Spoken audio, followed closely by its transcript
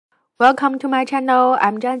Welcome to my channel.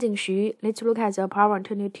 I'm Zhang Jingxu. Let's look at the problem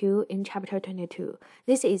 22 in chapter 22.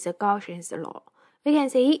 This is Gaussian's law. We can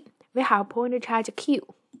see we have point charge Q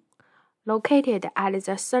located at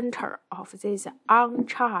the center of this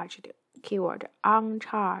uncharged keyword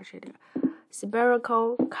uncharged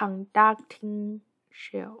spherical conducting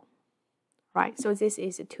shell. Right, so this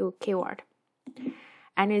is two keyword.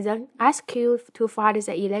 And then ask you to find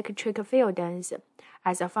the electric field density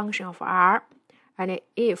as a function of R. And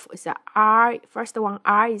if the first one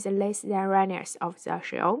R is less than radius of the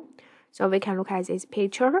shell, so we can look at this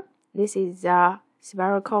picture. This is a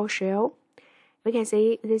spherical shell. We can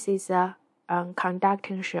see this is a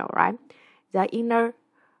conducting shell, right? The inner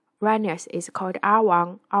radius is called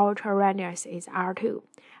R1, outer radius is R2.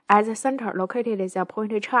 At the center located is a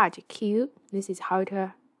point charge Q. This is how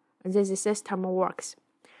this system works.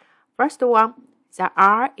 First one, the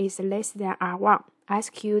R is less than R1.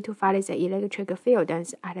 Ask you to find the electric field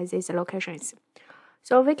density at these locations.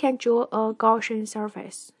 So we can draw a Gaussian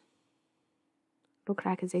surface. Look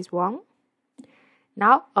like this one.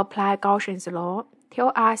 Now apply Gaussian's law.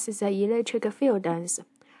 Tell us the electric field density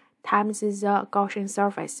times the Gaussian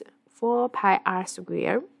surface 4 pi r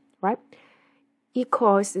squared, right?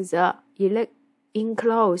 Equals the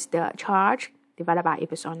enclosed charge divided by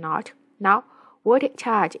epsilon naught. Now what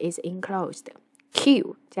charge is enclosed?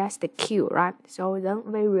 Q, just the Q, right? So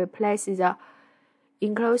then we replace the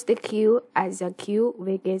enclosed Q as the Q,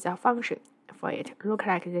 we get a function for it. Look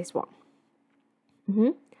like this one.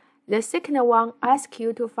 The second one asks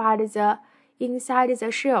you to find the inside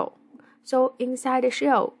the shell. So inside the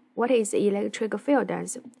shell, what is the electric field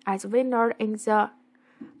density? As we learned in the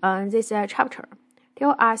this chapter,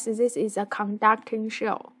 tell us this is a conducting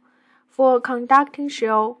shell. For conducting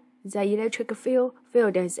shell, the electric field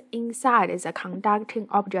density inside the conducting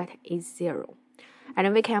object is 0.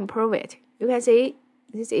 And we can prove it. You can see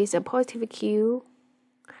this is a positive Q,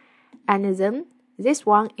 and then this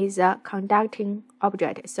one is a conducting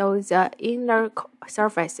object. So the inner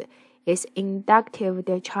surface is inductive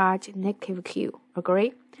charge negative Q.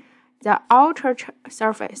 Agree? The outer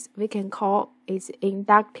surface we can call is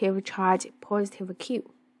inductive charge positive Q.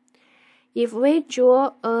 If we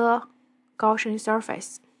draw a Gaussian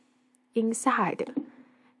surface inside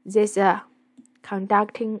this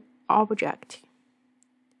conducting object,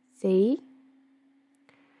 see,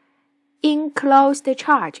 enclosed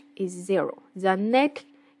charge is 0. The net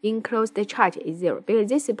enclosed charge is 0 because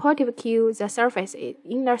this is positive Q. The surface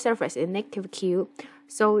inner surface is negative Q,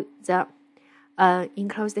 so the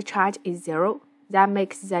enclosed charge is 0. That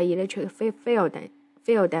makes the electric field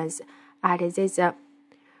density at this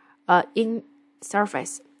in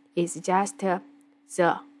surface is just the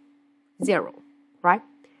 0, right?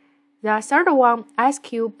 The third one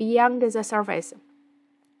asks you beyond the surface.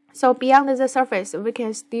 So beyond the surface, we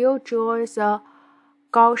can still draw the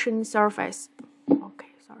Gaussian surface. Okay,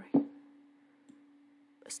 sorry.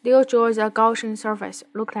 Still draw the Gaussian surface.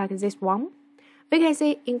 Look like this one. We can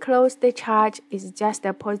see enclosed charge is just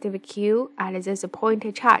a positive Q at this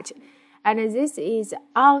point charge. And this is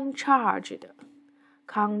uncharged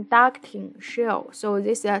conducting shell. So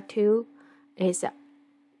this 2 is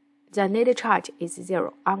the net charge is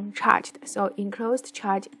 0, uncharged. So enclosed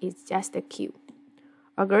charge is just a Q.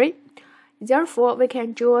 Agree? Therefore, we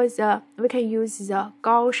can use the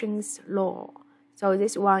Gaussian's law. So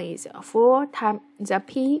this one is 4 times the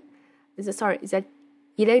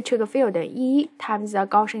electric field E times the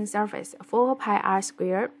Gaussian surface 4 pi r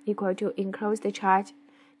squared equal to enclosed charge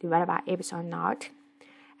divided by epsilon naught.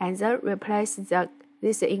 And then replace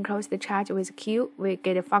this enclosed charge with Q, we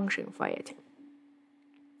get a function for it.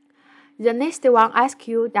 The next one asks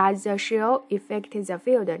you, does the shell affect the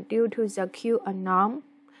field due to the Q unknown?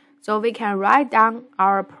 So we can write down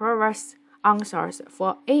our previous answers.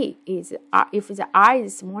 For A is if the R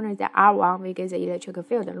is smaller than R1, we get the electric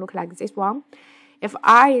field look like this one. If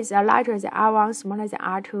R is larger than R1, smaller than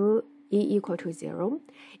R2, E equal to 0.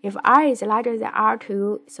 If R is larger than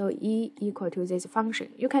R2, so E equal to this function.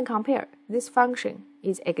 You can compare. This function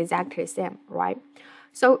is exactly the same, right?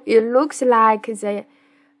 So it looks like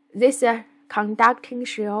this conducting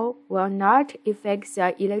shell will not affect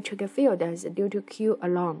the electric field due to Q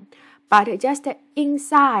alone, but just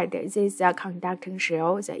inside this conducting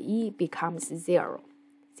shell, the E becomes 0.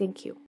 Thank you.